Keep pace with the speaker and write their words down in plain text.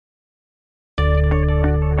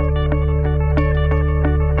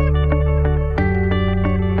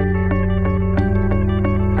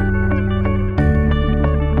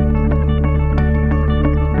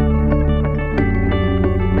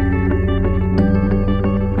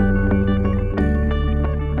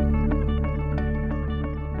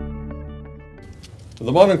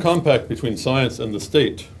The modern compact between science and the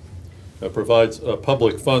state provides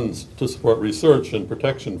public funds to support research and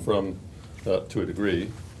protection from, to a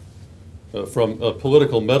degree, from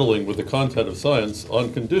political meddling with the content of science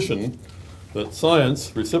on condition that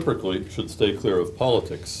science, reciprocally, should stay clear of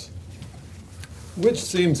politics, which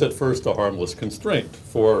seems at first a harmless constraint,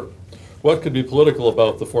 for what could be political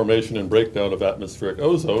about the formation and breakdown of atmospheric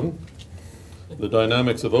ozone, the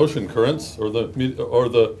dynamics of ocean currents, or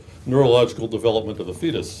the neurological development of the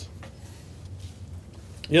fetus?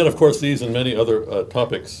 Yet, of course, these and many other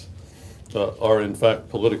topics are in fact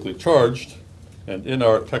politically charged, and in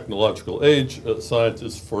our technological age, science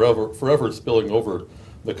is forever spilling over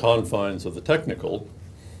the confines of the technical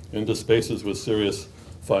into spaces with serious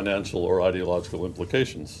financial or ideological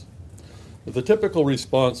implications. The typical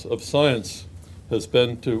response of science has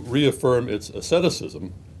been to reaffirm its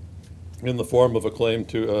asceticism in the form of a claim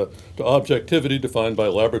to objectivity defined by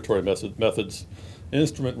laboratory methods,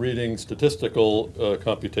 instrument reading, statistical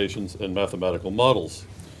computations, and mathematical models.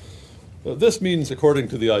 This means, according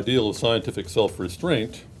to the ideal of scientific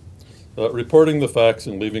self-restraint, reporting the facts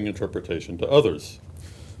and leaving interpretation to others.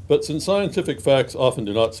 But since scientific facts often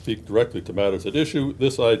do not speak directly to matters at issue,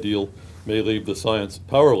 this ideal may leave the science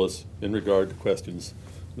powerless in regard to questions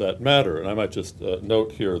that matter. And I might just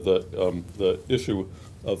note here that the issue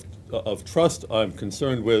of trust I'm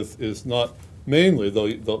concerned with is not mainly,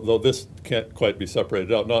 though this can't quite be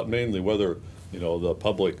separated out, not mainly whether the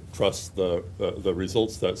public trusts the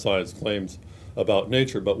results that science claims about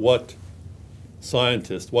nature, but what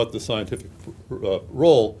the scientific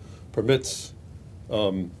role permits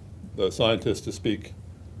the scientists to speak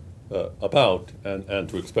about and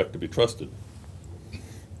to expect to be trusted.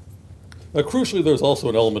 Crucially, there's also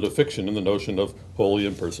an element of fiction in the notion of wholly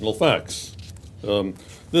impersonal facts.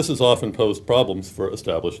 This has often posed problems for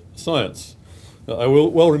established science. I will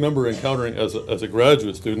well remember encountering as a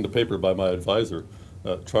graduate student a paper by my advisor,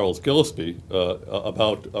 Charles Gillespie,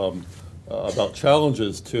 about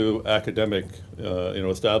challenges to academic,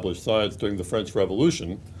 established science during the French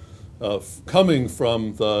Revolution, coming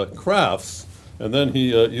from the crafts, and then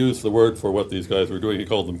he used the word for what these guys were doing. He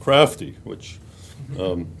called them crafty, which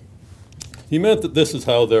he meant that this is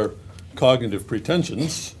how their cognitive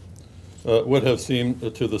pretensions would have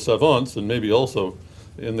seemed to the savants, and maybe also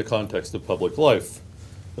in the context of public life.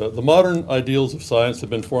 The modern ideals of science have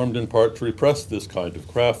been formed in part to repress this kind of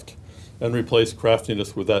craft and replace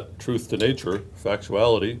craftiness with that truth to nature,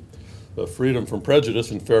 factuality, freedom from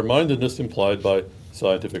prejudice, and fair-mindedness implied by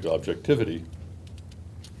scientific objectivity.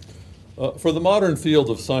 For the modern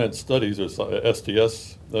field of science studies, or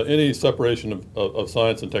STS, any separation of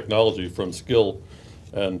science and technology from skill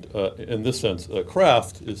and, in this sense,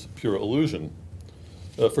 craft is pure illusion.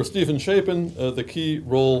 For Stephen Shapin, the key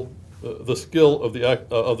role, the skill of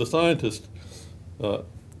the scientist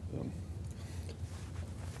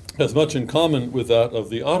has much in common with that of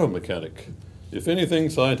the auto mechanic. If anything,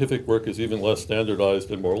 scientific work is even less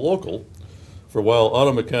standardized and more local, for while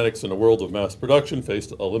auto mechanics in a world of mass production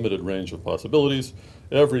faced a limited range of possibilities,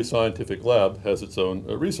 every scientific lab has its own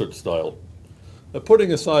research style.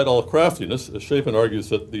 Putting aside all craftiness, Shapin argues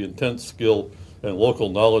that the intense skill and local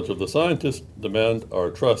knowledge of the scientist demand our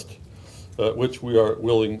trust, which we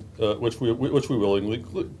willingly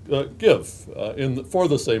give, for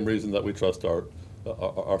the same reason that we trust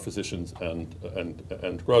our physicians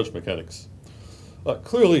and garage mechanics.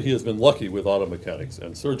 Clearly, he has been lucky with auto mechanics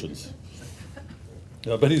and surgeons.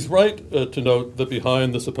 But he's right to note that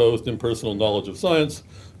behind the supposed impersonal knowledge of science,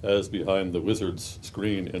 as behind the wizard's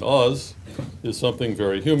screen in Oz, is something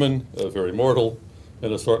very human, very mortal,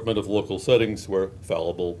 an assortment of local settings where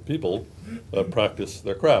fallible people practice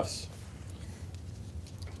their crafts.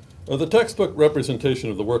 The textbook representation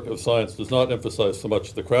of the work of science does not emphasize so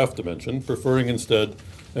much the craft dimension, preferring instead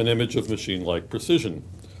an image of machine-like precision,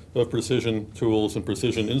 of precision tools and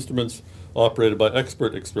precision instruments operated by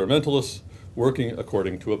expert experimentalists working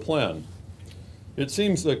according to a plan. It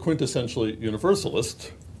seems quintessentially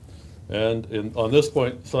universalist, and on this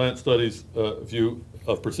point, science studies' view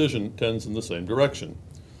of precision tends in the same direction.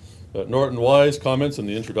 Norton Wise comments in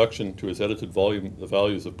the introduction to his edited volume, The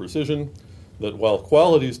Values of Precision, that while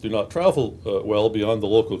qualities do not travel well beyond the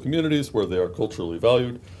local communities where they are culturally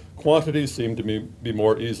valued, quantities seem to be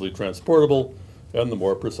more easily transportable, and the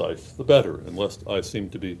more precise, the better. And lest I seem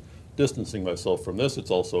to be distancing myself from this, it's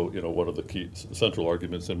also one of the key central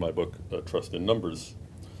arguments in my book, Trust in Numbers.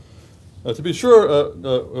 To be sure,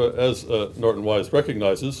 as Norton Wise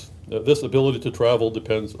recognizes, this ability to travel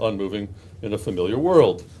depends on moving in a familiar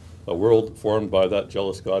world, a world formed by that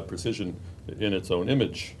jealous God precision in its own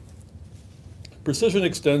image. Precision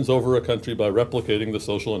extends over a country by replicating the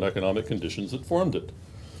social and economic conditions that formed it.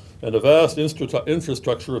 And a vast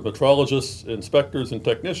infrastructure of metrologists, inspectors, and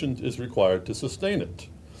technicians is required to sustain it.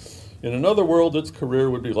 In another world, its career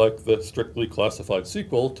would be like the strictly classified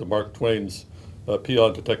sequel to Mark Twain's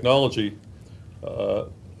Peon to Technology,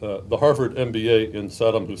 the Harvard MBA in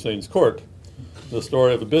Saddam Hussein's court, the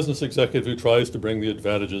story of a business executive who tries to bring the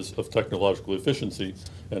advantages of technological efficiency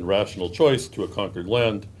and rational choice to a conquered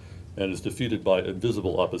land and is defeated by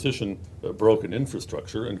invisible opposition, broken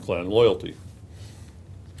infrastructure, and clan loyalty.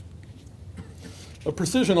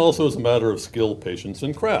 Precision also is a matter of skill, patience,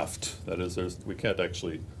 and craft. That is, we don't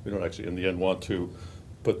actually in the end want to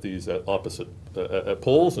put these at opposite at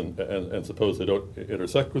poles and suppose they don't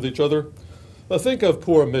intersect with each other. Think of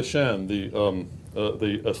poor Mechan,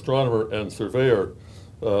 the astronomer and surveyor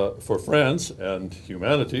for France and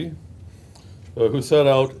humanity, who set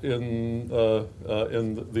out in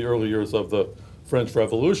the early years of the French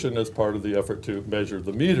Revolution as part of the effort to measure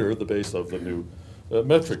the meter, the base of the new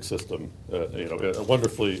metric system,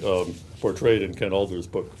 wonderfully portrayed in Ken Alder's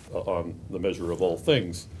book on the measure of all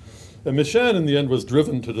things. And Mechan, in the end, was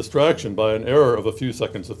driven to distraction by an error of a few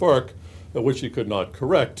seconds of arc, which he could not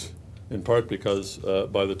correct, in part because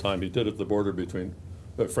by the time he did it, the border between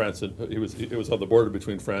France and it was on the border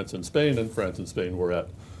between France and Spain were at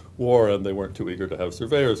war, and they weren't too eager to have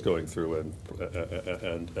surveyors going through and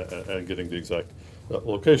getting the exact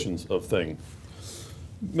locations of things.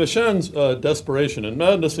 Mechan's desperation and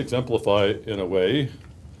madness exemplify, in a way,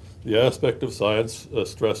 the aspect of science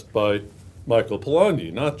stressed by Michael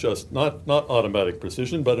Polanyi, not automatic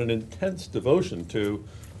precision, but an intense devotion to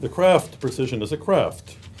the craft, precision as a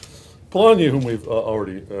craft. Polanyi, whom we've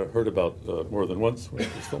already heard about more than once. Wait,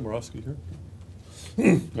 is Phil Moravsky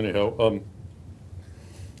here? Anyhow,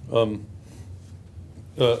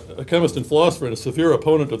 a chemist and philosopher and a severe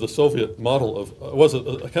opponent of the Soviet model of was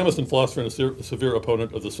a chemist and philosopher and a severe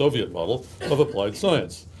opponent of the Soviet model of applied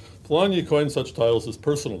science. Polanyi coined such titles as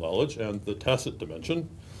personal knowledge and the tacit dimension,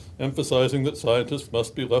 emphasizing that scientists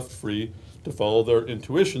must be left free to follow their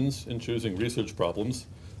intuitions in choosing research problems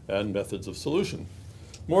and methods of solution.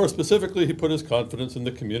 More specifically, he put his confidence in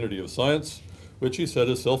the community of science, which he said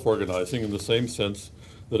is self-organizing in the same sense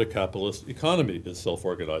that a capitalist economy is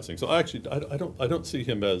self-organizing. So actually, I don't see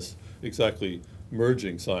him as exactly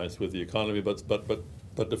merging science with the economy,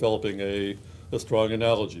 but developing a strong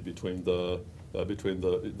analogy between the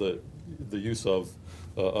use of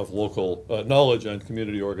local knowledge and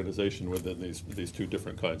community organization within these two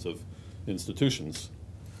different kinds of institutions.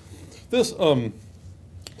 This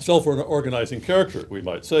self-organizing character, we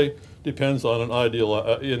might say, depends on an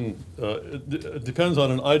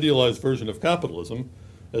idealized version of capitalism,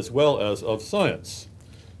 as well as of science.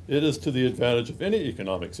 It is to the advantage of any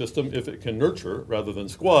economic system if it can nurture, rather than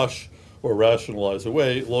squash or rationalize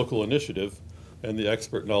away, local initiative and the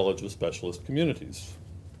expert knowledge of specialist communities.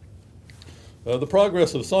 The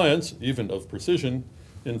progress of science, even of precision,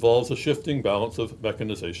 involves a shifting balance of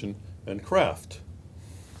mechanization and craft.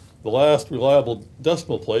 The last reliable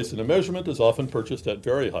decimal place in a measurement is often purchased at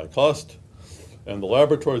very high cost, and the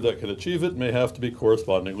laboratory that can achieve it may have to be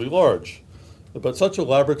correspondingly large. But such a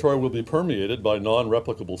laboratory will be permeated by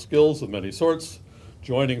non-replicable skills of many sorts,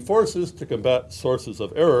 joining forces to combat sources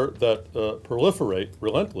of error that proliferate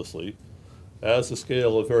relentlessly as the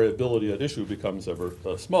scale of variability at issue becomes ever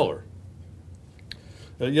smaller.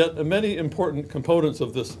 Yet many important components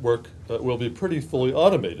of this work will be pretty fully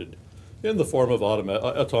automated in the form of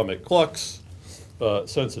atomic clocks,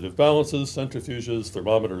 sensitive balances, centrifuges,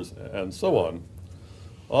 thermometers, and so on.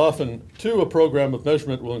 Often, too, a program of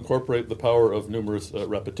measurement will incorporate the power of numerous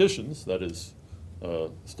repetitions, that is,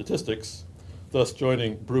 statistics, thus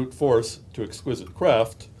joining brute force to exquisite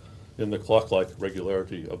craft in the clock-like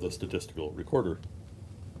regularity of the statistical recorder.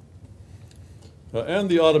 And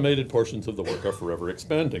the automated portions of the work are forever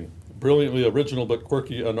expanding. Brilliantly original but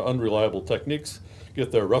quirky and unreliable techniques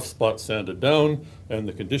get their rough spots sanded down and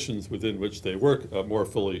the conditions within which they work more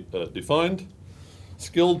fully defined.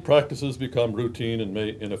 Skilled practices become routine and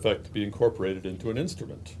may, in effect, be incorporated into an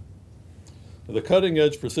instrument. The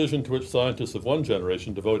cutting-edge precision to which scientists of one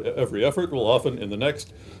generation devote every effort will often, in the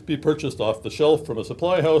next, be purchased off the shelf from a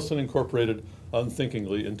supply house and incorporated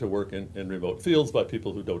unthinkingly into work in remote fields by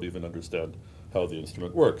people who don't even understand how the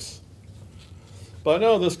instrument works. By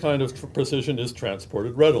now, this kind of precision is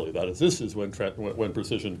transported readily. That is, this is when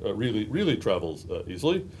precision really travels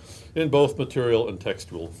easily in both material and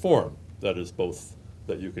textual form. That is, both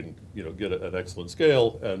that you can get an excellent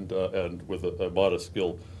scale and with a modest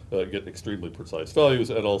skill get extremely precise values,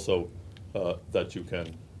 and also that you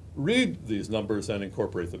can read these numbers and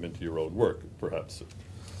incorporate them into your own work, perhaps.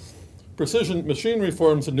 Precision machinery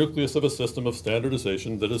forms the nucleus of a system of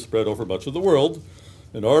standardization that is spread over much of the world,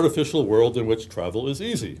 an artificial world in which travel is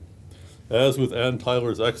easy. As with Ann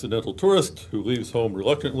Tyler's accidental tourist who leaves home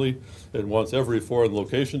reluctantly and wants every foreign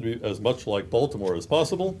location to be as much like Baltimore as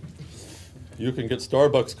possible, you can get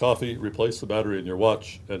Starbucks coffee, replace the battery in your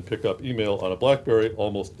watch, and pick up email on a BlackBerry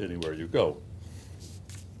almost anywhere you go.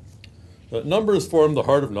 Numbers form the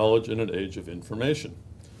heart of knowledge in an age of information.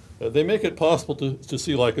 They make it possible to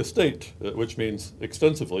see like a state, which means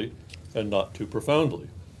extensively and not too profoundly.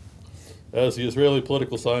 As the Israeli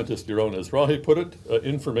political scientist Yaron Ezrahi put it,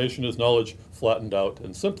 information is knowledge flattened out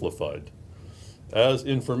and simplified. As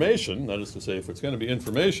information, that is to say, if it's going to be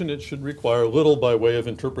information, it should require little by way of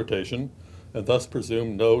interpretation and thus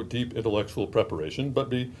presume no deep intellectual preparation, but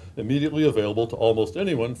be immediately available to almost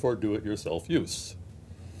anyone for do-it-yourself use.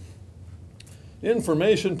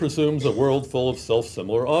 Information presumes a world full of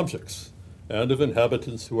self-similar objects and of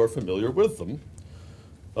inhabitants who are familiar with them,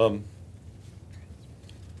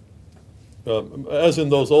 as in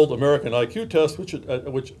those old American IQ tests which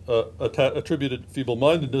attributed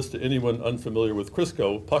feeble-mindedness to anyone unfamiliar with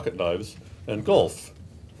Crisco, pocket knives, and golf.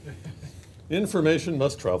 Information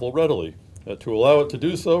must travel readily. To allow it to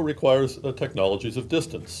do so requires technologies of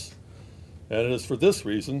distance. And it is for this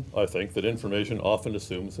reason, I think, that information often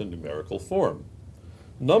assumes a numerical form.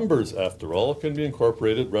 Numbers, after all, can be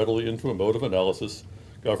incorporated readily into a mode of analysis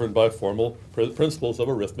governed by formal principles of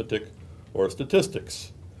arithmetic or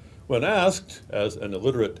statistics. When asked, as an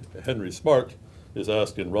illiterate Henry Smart is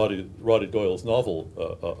asked in Roddy Doyle's novel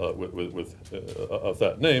of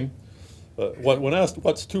that name, when asked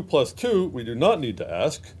what's 2 plus 2, we do not need to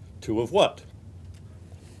ask 2 of what.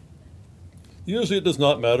 Usually it does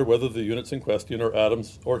not matter whether the units in question are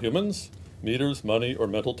atoms or humans, meters, money, or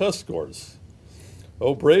mental test scores.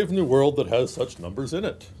 Oh, brave new world that has such numbers in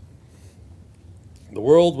it.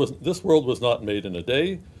 This world was not made in a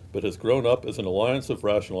day, but has grown up as an alliance of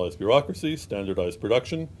rationalized bureaucracy, standardized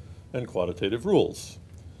production, and quantitative rules.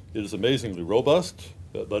 It is amazingly robust,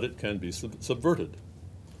 but it can be subverted.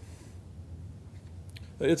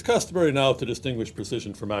 It's customary now to distinguish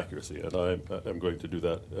precision from accuracy, and I'm going to do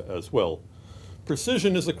that as well.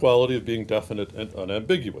 Precision is the quality of being definite and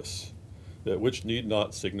unambiguous, which need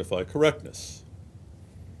not signify correctness.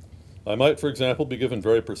 I might, for example, be given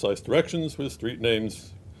very precise directions with street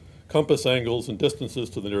names, compass angles, and distances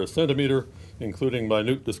to the nearest centimeter, including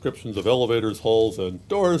minute descriptions of elevators, halls, and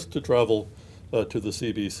doors to travel to the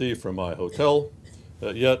CBC from my hotel.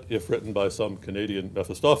 Yet, if written by some Canadian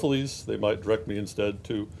Mephistopheles, they might direct me instead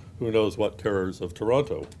to who knows what terrors of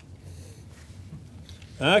Toronto.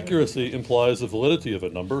 Accuracy implies the validity of a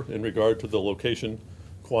number in regard to the location,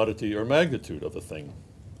 quantity, or magnitude of a thing.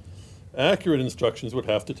 Accurate instructions would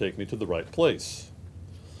have to take me to the right place.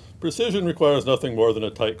 Precision requires nothing more than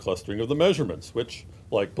a tight clustering of the measurements, which,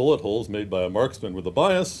 like bullet holes made by a marksman with a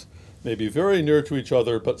bias, may be very near to each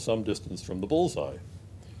other but some distance from the bullseye.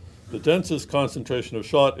 The densest concentration of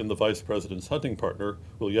shot in the vice president's hunting partner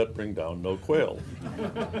will yet bring down no quail.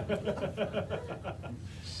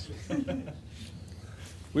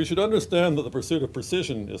 We should understand that the pursuit of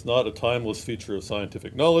precision is not a timeless feature of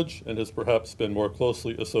scientific knowledge and has perhaps been more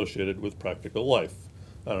closely associated with practical life.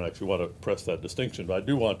 I don't actually want to press that distinction, but I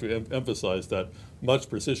do want to emphasize that much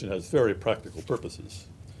precision has very practical purposes.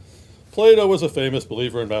 Plato was a famous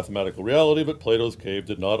believer in mathematical reality, but Plato's cave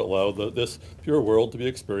did not allow this pure world to be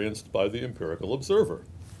experienced by the empirical observer.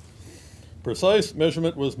 Precise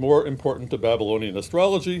measurement was more important to Babylonian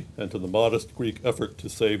astrology and to the modest Greek effort to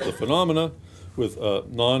save the phenomena with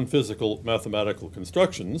non-physical mathematical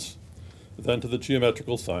constructions than to the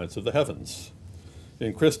geometrical science of the heavens.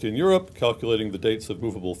 In Christian Europe, calculating the dates of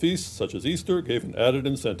movable feasts, such as Easter, gave an added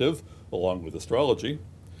incentive, along with astrology,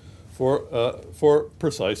 for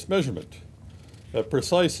precise measurement.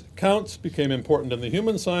 Precise counts became important in the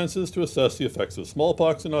human sciences to assess the effects of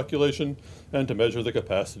smallpox inoculation and to measure the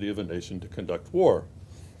capacity of a nation to conduct war.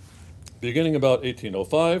 Beginning about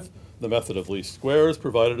 1805, the method of least squares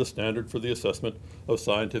provided a standard for the assessment of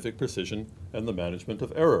scientific precision and the management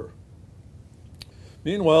of error.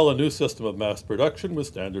 Meanwhile, a new system of mass production with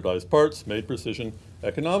standardized parts made precision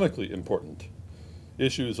economically important.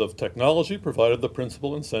 Issues of technology provided the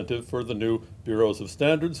principal incentive for the new bureaus of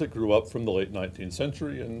standards that grew up from the late 19th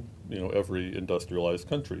century in every industrialized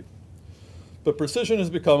country. But precision has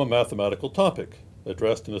become a mathematical topic,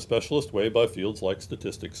 addressed in a specialist way by fields like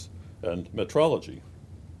statistics and metrology.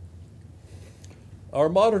 Our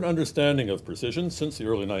modern understanding of precision since the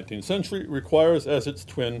early 19th century requires as its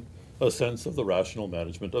twin a sense of the rational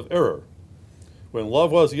management of error. When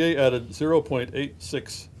Lavoisier added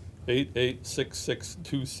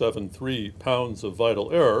 0.868866273 pounds of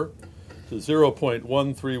vital error to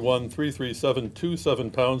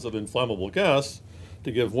 0.131333727 pounds of inflammable gas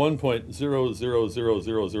to give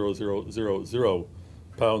 1.000000000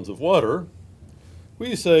 pounds of water,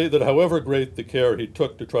 we say that however great the care he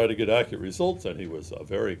took to try to get accurate results, and he was a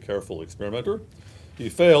very careful experimenter, he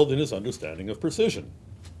failed in his understanding of precision.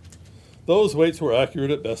 Those weights were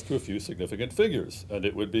accurate at best to a few significant figures, and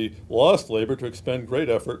it would be lost labor to expend great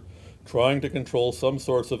effort trying to control some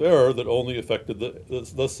source of error that only affected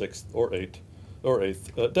the sixth or eighth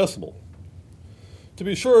decimal. To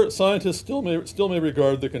be sure, scientists still may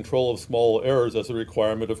regard the control of small errors as a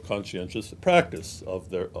requirement of conscientious practice of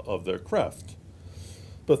their craft.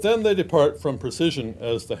 But then they depart from precision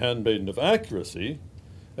as the handmaiden of accuracy,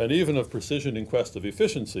 and even of precision in quest of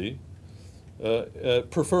efficiency,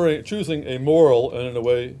 choosing a moral and in a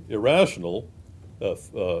way irrational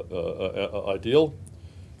ideal,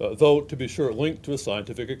 though to be sure linked to a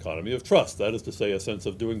scientific economy of trust. That is to say, a sense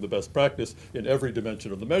of doing the best practice in every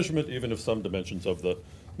dimension of the measurement, even if some dimensions of the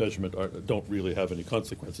measurement don't really have any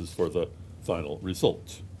consequences for the final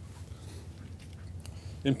result.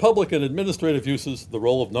 In public and administrative uses, the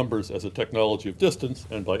role of numbers as a technology of distance,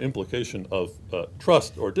 and by implication of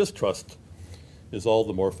trust or distrust, is all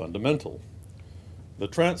the more fundamental. The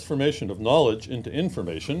transformation of knowledge into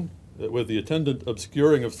information, with the attendant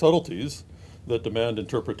obscuring of subtleties that demand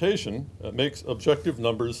interpretation, makes objective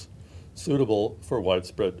numbers suitable for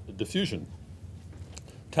widespread diffusion.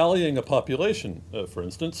 Tallying a population, for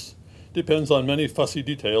instance, depends on many fussy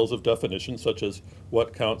details of definition, such as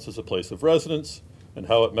what counts as a place of residence, and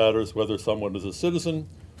how it matters whether someone is a citizen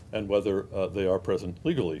and whether they are present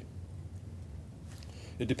legally.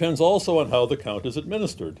 It depends also on how the count is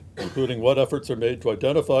administered, including what efforts are made to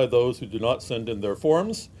identify those who do not send in their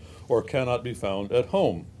forms or cannot be found at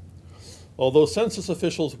home. Although census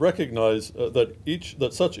officials recognize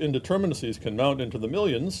that such indeterminacies can mount into the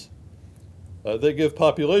millions, they give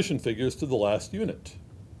population figures to the last unit.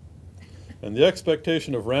 And the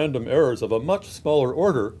expectation of random errors of a much smaller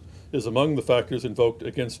order is among the factors invoked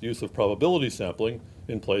against use of probability sampling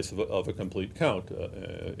in place of a complete count,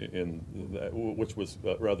 which was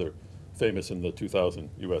rather famous in the 2000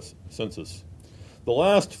 US Census. The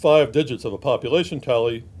last 5 digits of a population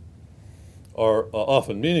tally are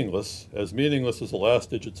often meaningless as the last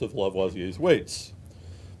digits of Lavoisier's weights.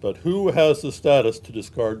 But who has the status to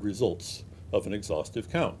discard results of an exhaustive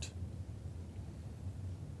count?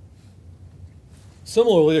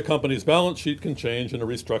 Similarly, a company's balance sheet can change in a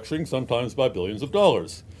restructuring, sometimes by billions of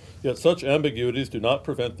dollars. Yet such ambiguities do not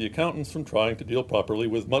prevent the accountants from trying to deal properly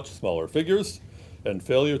with much smaller figures, and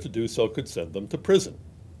failure to do so could send them to prison.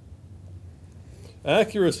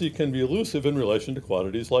 Accuracy can be elusive in relation to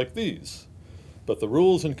quantities like these, but the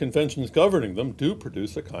rules and conventions governing them do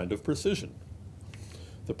produce a kind of precision.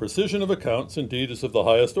 The precision of accounts, indeed, is of the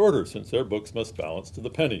highest order, since their books must balance to the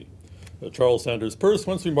penny. Charles Sanders Peirce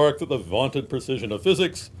once remarked that the vaunted precision of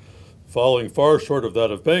physics, falling far short of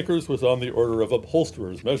that of bankers, was on the order of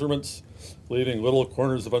upholsterers' measurements, leaving little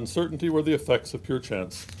corners of uncertainty where the effects of pure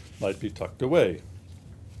chance might be tucked away.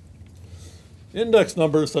 Index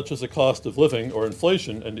numbers such as the cost of living or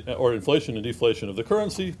inflation and deflation of the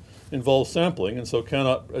currency involve sampling and so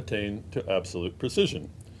cannot attain to absolute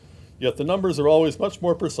precision. Yet the numbers are always much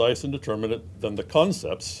more precise and determinate than the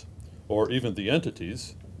concepts or even the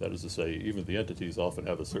entities. That is to say, even the entities often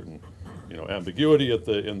have a certain, ambiguity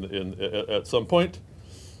at some point.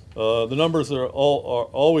 The numbers are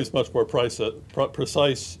always much more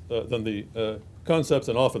precise than the concepts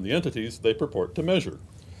and often the entities they purport to measure.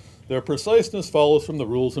 Their preciseness follows from the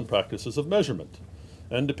rules and practices of measurement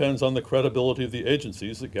and depends on the credibility of the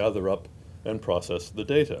agencies that gather up and process the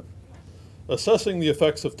data. Assessing the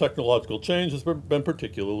effects of technological change has been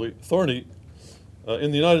particularly thorny.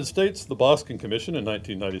 In the United States, the Boston Commission in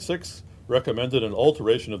 1996 recommended an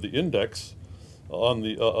alteration of the index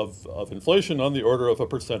of inflation on the order of a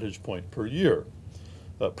percentage point per year.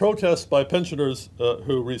 Protests by pensioners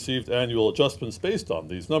who received annual adjustments based on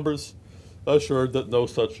these numbers assured that no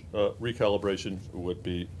such recalibration would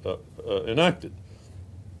be enacted.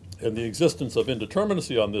 And the existence of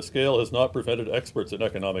indeterminacy on this scale has not prevented experts in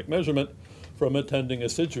economic measurement from attending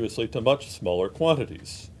assiduously to much smaller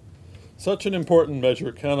quantities. Such an important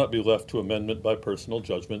measure cannot be left to amendment by personal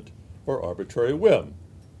judgment or arbitrary whim.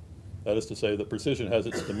 That is to say, that precision has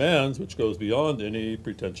its demands, which goes beyond any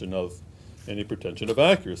pretension of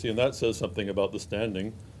accuracy, and that says something about the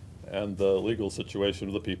standing and the legal situation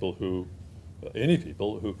of the people who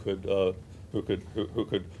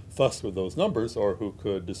could fuss with those numbers or who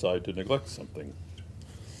could decide to neglect something.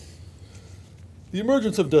 The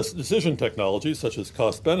emergence of decision technologies, such as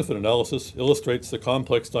cost-benefit analysis, illustrates the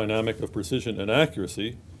complex dynamic of precision and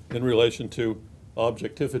accuracy in relation to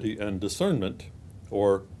objectivity and discernment,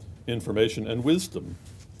 or information and wisdom.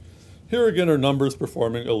 Here again are numbers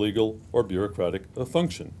performing a legal or bureaucratic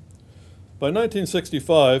function. By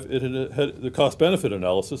 1965, the cost-benefit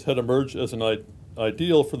analysis had emerged as an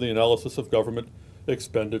ideal for the analysis of government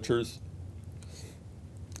expenditures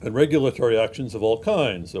and regulatory actions of all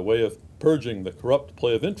kinds, a way of purging the corrupt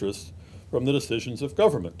play of interests from the decisions of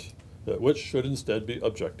government, which should instead be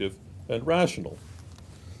objective and rational.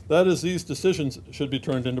 That is, these decisions should be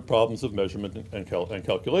turned into problems of measurement and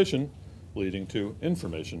calculation, leading to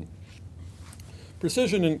information.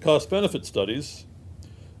 Precision in cost-benefit studies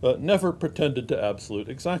never pretended to absolute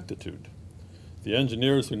exactitude. The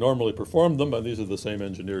engineers who normally performed them, and these are the same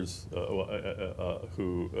engineers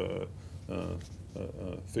who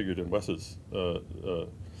figured in Wes's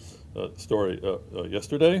story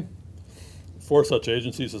yesterday, four such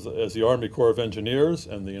agencies as the Army Corps of Engineers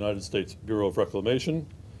and the United States Bureau of Reclamation,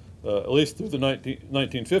 at least through the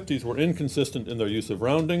 1950s, were inconsistent in their use of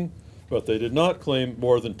rounding, but they did not claim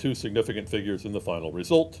more than two significant figures in the final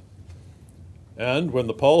result. And when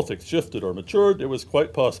the politics shifted or matured, it was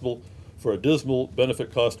quite possible for a dismal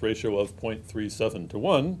benefit-cost ratio of 0.37 to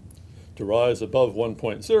 1 to rise above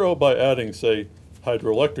 1.0 by adding, say,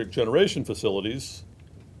 hydroelectric generation facilities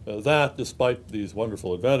that, despite these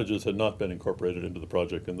wonderful advantages, had not been incorporated into the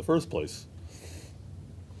project in the first place.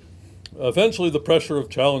 Eventually, the pressure of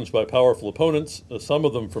challenge by powerful opponents, some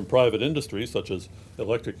of them from private industry, such as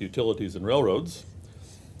electric utilities and railroads,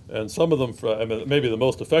 and some of them, maybe the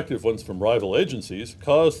most effective ones from rival agencies,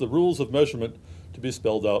 caused the rules of measurement to be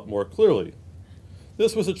spelled out more clearly.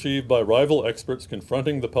 This was achieved by rival experts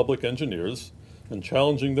confronting the public engineers and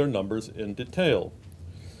challenging their numbers in detail.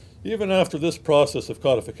 Even after this process of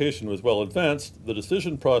codification was well advanced, the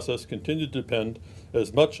decision process continued to depend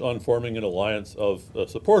as much on forming an alliance of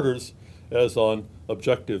supporters as on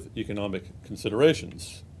objective economic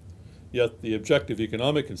considerations. Yet the objective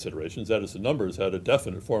economic considerations, that is the numbers, had a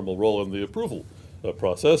definite formal role in the approval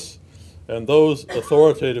process, and those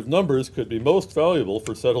authoritative numbers could be most valuable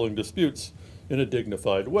for settling disputes in a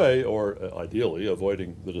dignified way, or ideally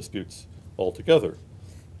avoiding the disputes altogether.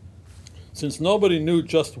 Since nobody knew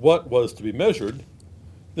just what was to be measured,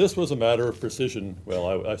 this was a matter of precision.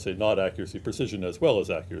 Well, I say not accuracy, precision as well as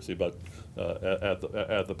accuracy, but at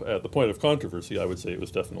the point of controversy, I would say it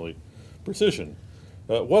was definitely precision.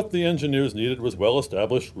 What the engineers needed was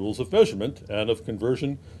well-established rules of measurement and of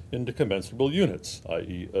conversion into commensurable units,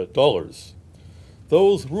 i.e. Dollars.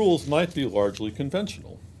 Those rules might be largely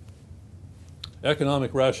conventional.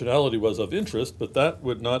 Economic rationality was of interest, but that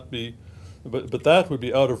would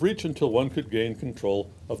be out of reach until one could gain control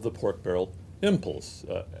of the pork barrel impulse,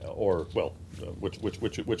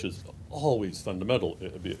 which is always fundamental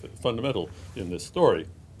in this story.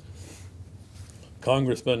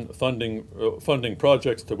 Congressmen funding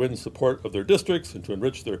projects to win support of their districts and to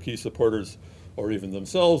enrich their key supporters or even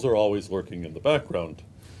themselves are always lurking in the background.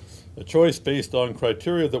 A choice based on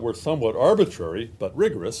criteria that were somewhat arbitrary but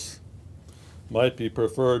rigorous might be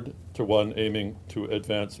preferred to one aiming to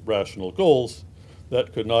advance rational goals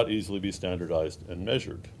that could not easily be standardized and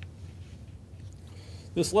measured.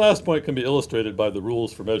 This last point can be illustrated by the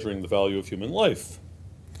rules for measuring the value of human life.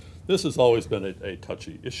 This has always been a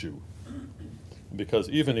touchy issue, because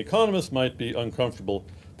even economists might be uncomfortable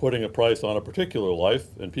putting a price on a particular life,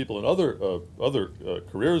 and people in other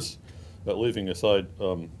careers, leaving aside,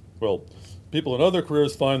 people in other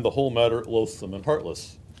careers find the whole matter loathsome and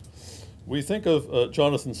heartless. We think of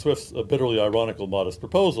Jonathan Swift's bitterly ironical modest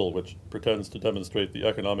proposal, which pretends to demonstrate the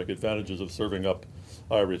economic advantages of serving up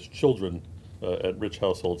Irish children at rich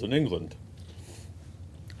households in England.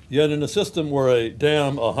 Yet in a system where a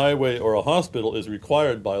dam, a highway, or a hospital is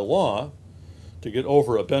required by law to get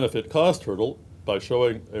over a benefit cost hurdle by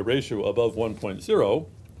showing a ratio above 1.0,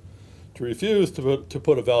 to refuse to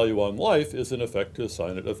put a value on life is in effect to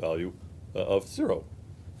assign it a value of 0.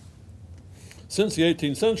 Since the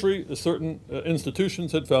 18th century, certain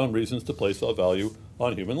institutions had found reasons to place a value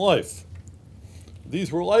on human life.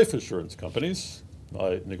 These were life assurance companies.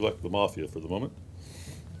 I neglect the mafia for the moment,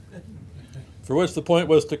 for which the point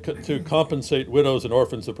was to compensate widows and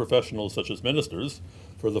orphans of professionals such as ministers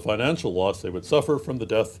for the financial loss they would suffer from the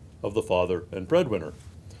death of the father and breadwinner.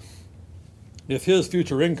 If his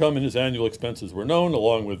future income and his annual expenses were known,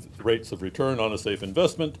 along with rates of return on a safe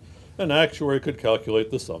investment, an actuary could calculate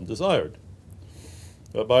the sum desired.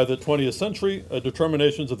 By the 20th century,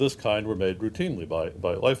 determinations of this kind were made routinely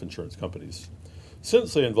by life insurance companies.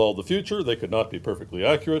 Since they involved the future, they could not be perfectly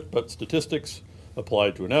accurate, but statistics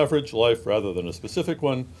applied to an average life rather than a specific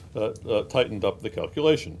one tightened up the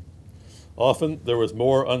calculation. Often there was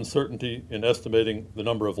more uncertainty in estimating the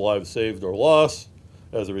number of lives saved or lost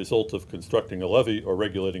as a result of constructing a levy or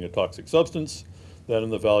regulating a toxic substance than in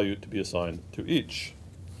the value to be assigned to each.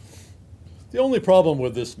 The only problem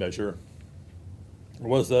with this measure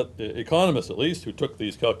was that economists, at least, who took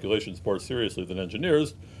these calculations more seriously than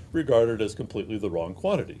engineers, regarded it as completely the wrong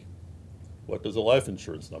quantity. What does a life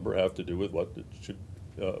insurance number have to do with what it should,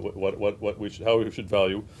 how we should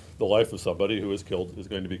value the life of somebody who is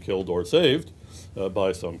going to be killed or saved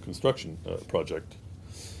by some construction project?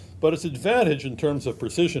 But its advantage in terms of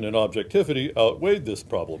precision and objectivity outweighed this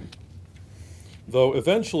problem. Though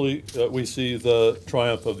eventually we see the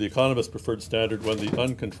triumph of the economist's preferred standard when the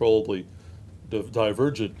uncontrollably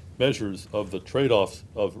divergent measures of the trade-offs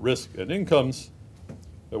of risk and incomes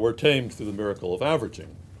were tamed through the miracle of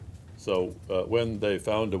averaging. So when they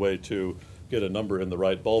found a way to get a number in the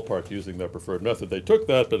right ballpark using their preferred method, they took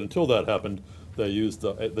that, but until that happened, they used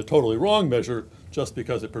the totally wrong measure just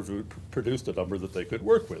because it produced a number that they could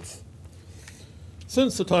work with.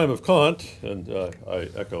 Since the time of Kant, and I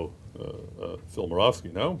echo Phil Moravsky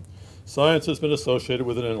now, science has been associated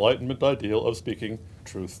with an Enlightenment ideal of speaking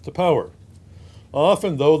truth to power.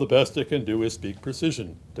 Often, though, the best it can do is speak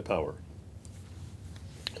precision to power.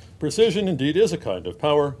 Precision indeed is a kind of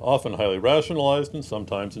power, often highly rationalized and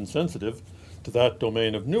sometimes insensitive to that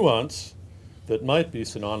domain of nuance that might be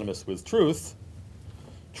synonymous with truth,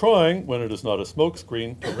 trying, when it is not a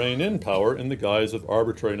smokescreen, to rein in power in the guise of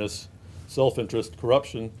arbitrariness, self-interest,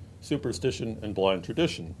 corruption, superstition, and blind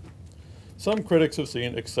tradition. Some critics have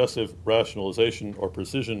seen excessive rationalization or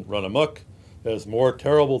precision run amok as more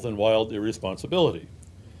terrible than wild irresponsibility.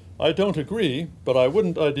 I don't agree, but I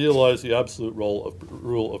wouldn't idealize the absolute rule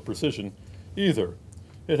of precision either.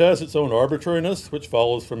 It has its own arbitrariness, which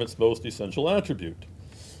follows from its most essential attribute,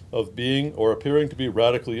 of being or appearing to be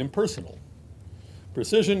radically impersonal.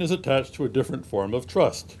 Precision is attached to a different form of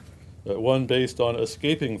trust, one based on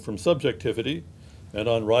escaping from subjectivity and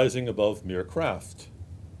on rising above mere craft.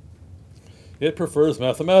 It prefers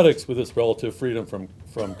mathematics with its relative freedom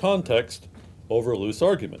from context over loose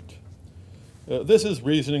argument. This is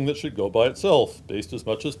reasoning that should go by itself, based as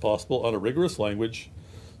much as possible on a rigorous language,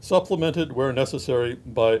 supplemented where necessary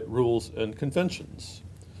by rules and conventions.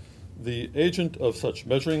 The agent of such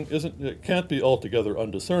measuring can't be altogether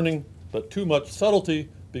undiscerning, but too much subtlety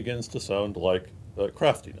begins to sound like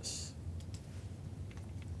craftiness.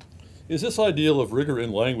 Is this ideal of rigor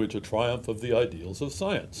in language a triumph of the ideals of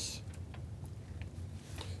science?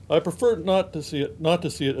 I prefer not to see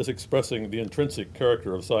it as expressing the intrinsic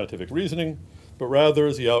character of scientific reasoning, but rather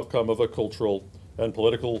as the outcome of a cultural and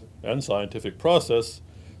political and scientific process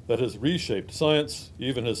that has reshaped science,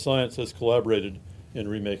 even as science has collaborated in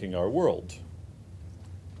remaking our world.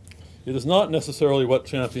 It is not necessarily what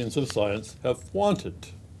champions of science have wanted.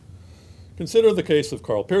 Consider the case of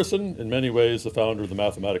Carl Pearson, in many ways the founder of the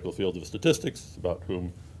mathematical field of statistics, about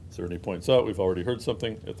whom Cerny points out we've already heard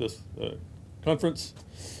something at this conference,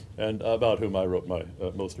 and about whom I wrote my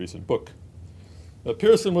most recent book.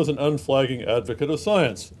 Pearson was an unflagging advocate of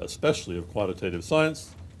science, especially of quantitative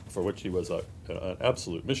science, for which he was an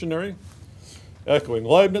absolute missionary, echoing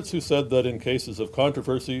Leibniz, who said that in cases of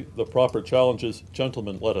controversy, the proper challenges,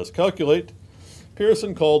 gentlemen, let us calculate.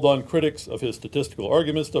 Pearson called on critics of his statistical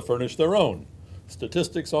arguments to furnish their own.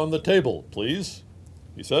 Statistics on the table, please,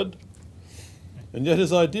 he said. And yet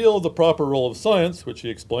his ideal of the proper role of science, which he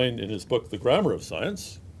explained in his book, The Grammar of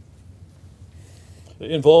Science,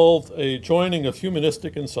 involved a joining of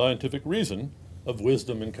humanistic and scientific reason, of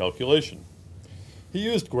wisdom and calculation. He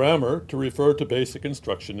used grammar to refer to basic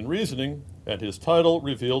instruction in reasoning, and his title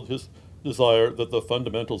revealed his desire that the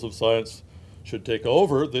fundamentals of science should take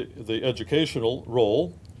over the educational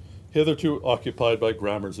role hitherto occupied by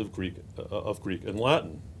grammars of Greek and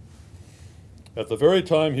Latin. At the very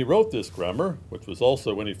time he wrote this grammar, which was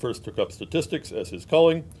also when he first took up statistics as his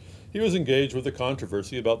calling, he was engaged with a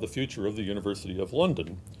controversy about the future of the University of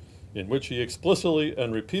London, in which he explicitly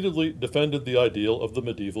and repeatedly defended the ideal of the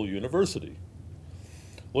medieval university.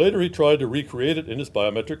 Later he tried to recreate it in his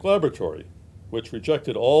biometric laboratory, which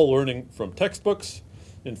rejected all learning from textbooks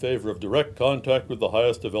in favor of direct contact with the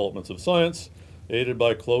highest developments of science, aided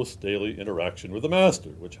by close daily interaction with the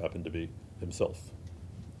master, which happened to be himself.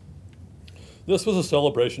 This was a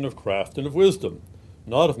celebration of craft and of wisdom,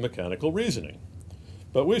 not of mechanical reasoning.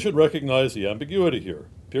 But we should recognize the ambiguity here.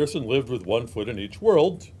 Pearson lived with one foot in each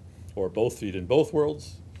world, or both feet in both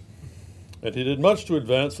worlds, and he did much to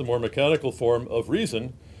advance the more mechanical form of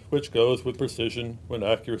reason, which goes with precision when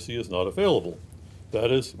accuracy is not available.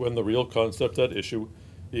 That is, when the real concept at issue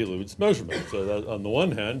eludes measurement. So that on the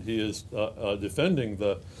one hand, he is defending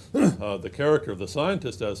the character of the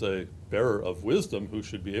scientist as a bearer of wisdom who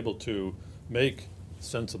should be able to make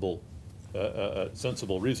sensible,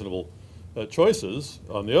 reasonable choices.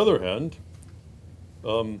 On the other hand,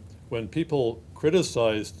 when people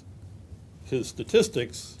criticized his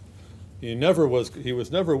statistics, he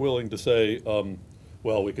was never willing to say,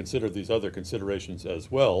 well, we consider these other considerations as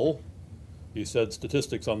well. He said,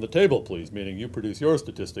 statistics on the table, please, meaning you produce your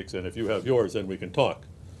statistics, and if you have yours, then we can talk.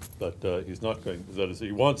 But he's not going, that is,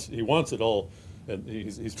 he wants it all, and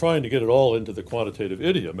he's trying to get it all into the quantitative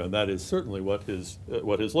idiom, and that is certainly what his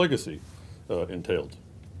legacy entailed.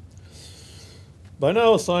 By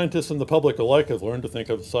now, scientists and the public alike have learned to think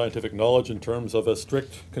of scientific knowledge in terms of a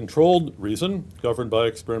strict, controlled reason governed by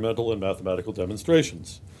experimental and mathematical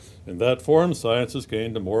demonstrations. In that form, science has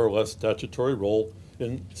gained a more or less statutory role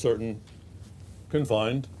in certain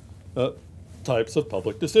confined types of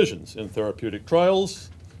public decisions. In therapeutic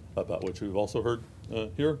trials, about which we've also heard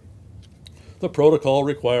here, the protocol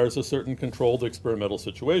requires a certain controlled experimental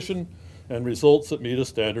situation and results that meet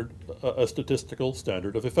a statistical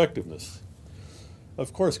standard of effectiveness.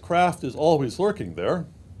 Of course, craft is always lurking there,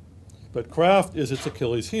 but craft is its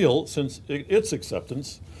Achilles heel, since its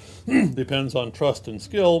acceptance depends on trust and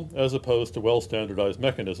skill as opposed to well-standardized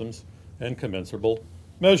mechanisms and commensurable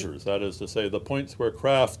measures. That is to say, the points where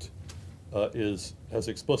craft has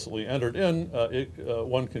explicitly entered in,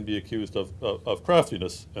 one can be accused of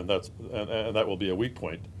craftiness, and that will be a weak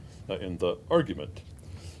point in the argument.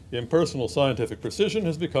 Impersonal scientific precision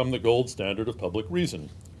has become the gold standard of public reason.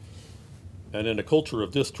 And in a culture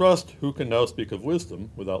of distrust, who can now speak of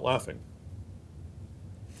wisdom without laughing?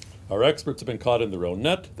 Our experts have been caught in their own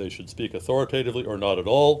net. They should speak authoritatively or not at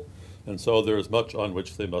all, and so there is much on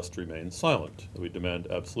which they must remain silent. We demand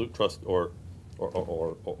absolute trust or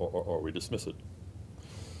we dismiss it.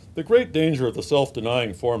 The great danger of the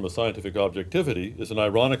self-denying form of scientific objectivity is an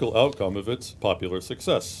ironical outcome of its popular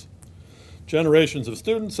success. Generations of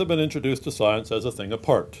students have been introduced to science as a thing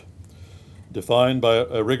apart, defined by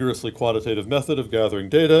a rigorously quantitative method of gathering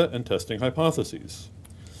data and testing hypotheses.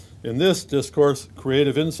 In this discourse,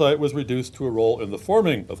 creative insight was reduced to a role in the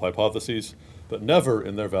forming of hypotheses, but never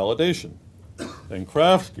in their validation, and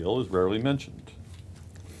craft skill is rarely mentioned.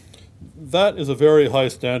 That is a very high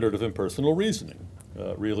standard of impersonal reasoning,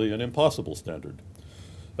 really an impossible standard.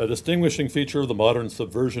 A distinguishing feature of the modern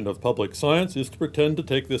subversion of public science is to pretend to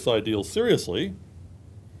take this ideal seriously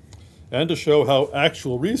and to show how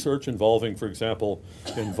actual research involving, for example,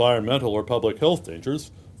 environmental or public health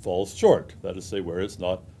dangers falls short, that is to say, where it's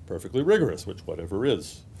not perfectly rigorous, which whatever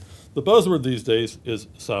is. The buzzword these days is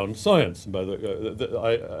sound science. And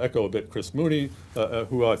I echo a bit Chris Mooney,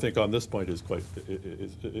 who I think on this point is quite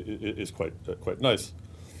nice.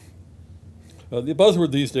 The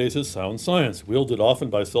buzzword these days is sound science, wielded often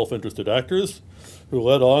by self-interested actors who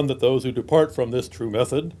let on that those who depart from this true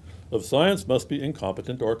method of science must be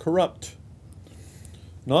incompetent or corrupt.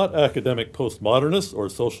 Not academic postmodernists or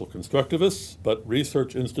social constructivists, but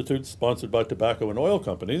research institutes sponsored by tobacco and oil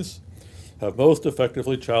companies have most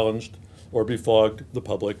effectively challenged or befogged the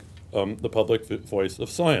public voice of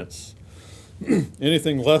science.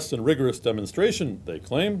 Anything less than rigorous demonstration, they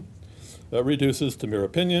claim, reduces to mere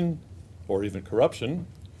opinion or even corruption,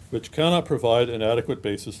 which cannot provide an adequate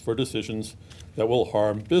basis for decisions that will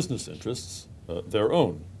harm business interests, their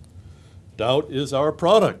own. Doubt is our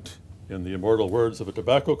product, in the immortal words of a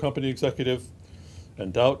tobacco company executive,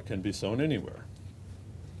 and doubt can be sown anywhere.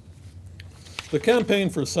 The campaign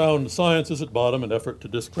for sound science is at bottom an effort to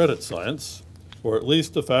discredit science, or at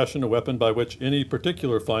least to fashion a weapon by which any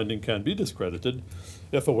particular finding can be discredited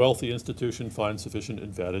if a wealthy institution finds sufficient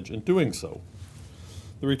advantage in doing so.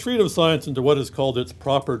 The retreat of science into what is called its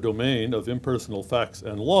proper domain of impersonal facts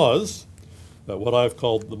and laws, what I've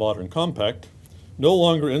called the modern compact, no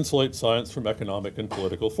longer insulates science from economic and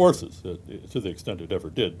political forces, to the extent it ever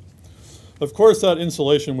did. Of course, that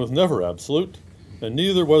insulation was never absolute, and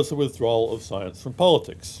neither was the withdrawal of science from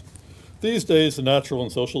politics. These days, the natural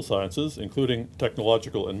and social sciences, including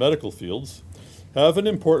technological and medical fields, have an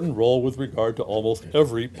important role with regard to almost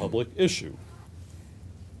every public issue.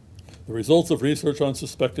 The results of research on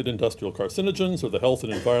suspected industrial carcinogens or the health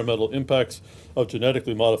and environmental impacts of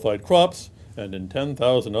genetically modified crops, and in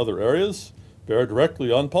 10,000 other areas, bear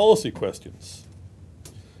directly on policy questions.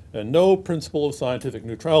 And no principle of scientific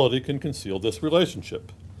neutrality can conceal this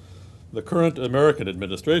relationship. The current American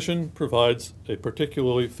administration provides a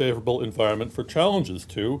particularly favorable environment for challenges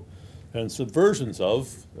to and subversions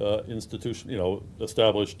of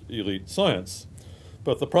established elite science.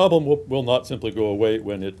 But the problem will not simply go away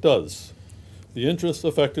when it does. the interests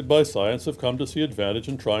affected by science have come to see advantage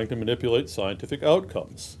in trying to manipulate scientific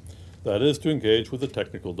outcomes. That is, to engage with the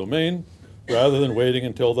technical domain, rather than waiting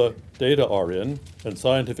until the data are in and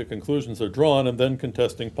scientific conclusions are drawn and then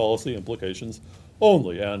contesting policy implications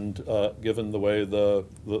only. And given the way the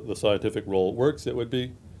scientific role works, it would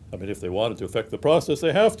be, I mean, if they wanted to affect the process,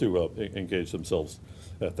 they have to engage themselves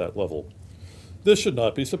at that level. This should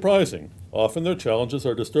not be surprising. Often their challenges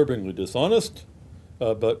are disturbingly dishonest,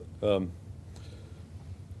 but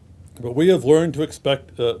we have learned to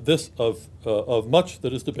expect this of much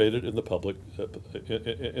that is debated in the public,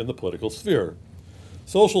 in the political sphere.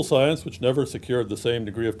 Social science, which never secured the same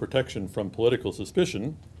degree of protection from political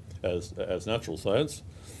suspicion as natural science,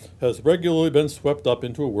 has regularly been swept up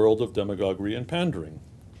into a world of demagoguery and pandering.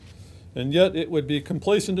 And yet it would be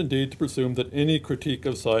complacent indeed to presume that any critique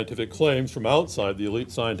of scientific claims from outside the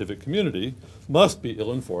elite scientific community must be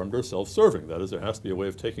ill-informed or self-serving. That is, there has to be a way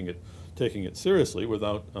of taking it seriously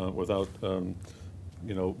without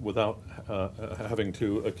having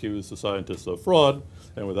to accuse the scientists of fraud,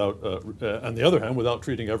 and on the other hand, without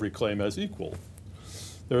treating every claim as equal.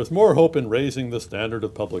 There is more hope in raising the standard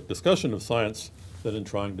of public discussion of science than in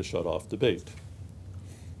trying to shut off debate.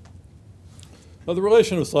 Now, the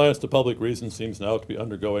relation of science to public reason seems now to be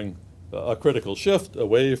undergoing a critical shift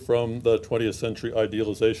away from the 20th century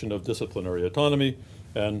idealization of disciplinary autonomy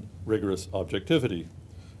and rigorous objectivity.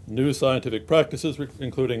 New scientific practices,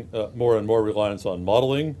 including more and more reliance on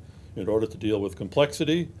modeling in order to deal with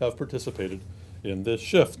complexity, have participated in this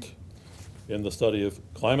shift. In the study of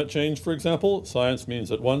climate change, for example, science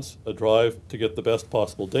means at once a drive to get the best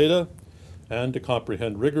possible data and to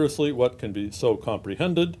comprehend rigorously what can be so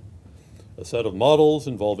comprehended, a set of models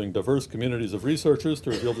involving diverse communities of researchers to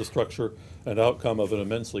reveal the structure and outcome of an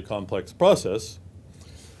immensely complex process,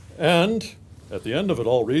 and, at the end of it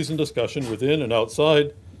all, reasoned discussion within and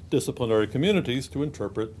outside disciplinary communities to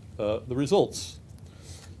interpret the results.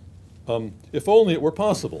 If only it were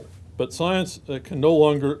possible, but science can no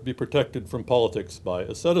longer be protected from politics by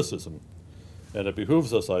asceticism, and it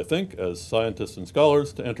behooves us, I think, as scientists and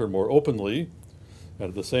scholars, to enter more openly, and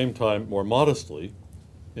at the same time more modestly,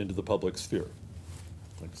 into the public sphere.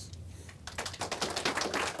 Thanks.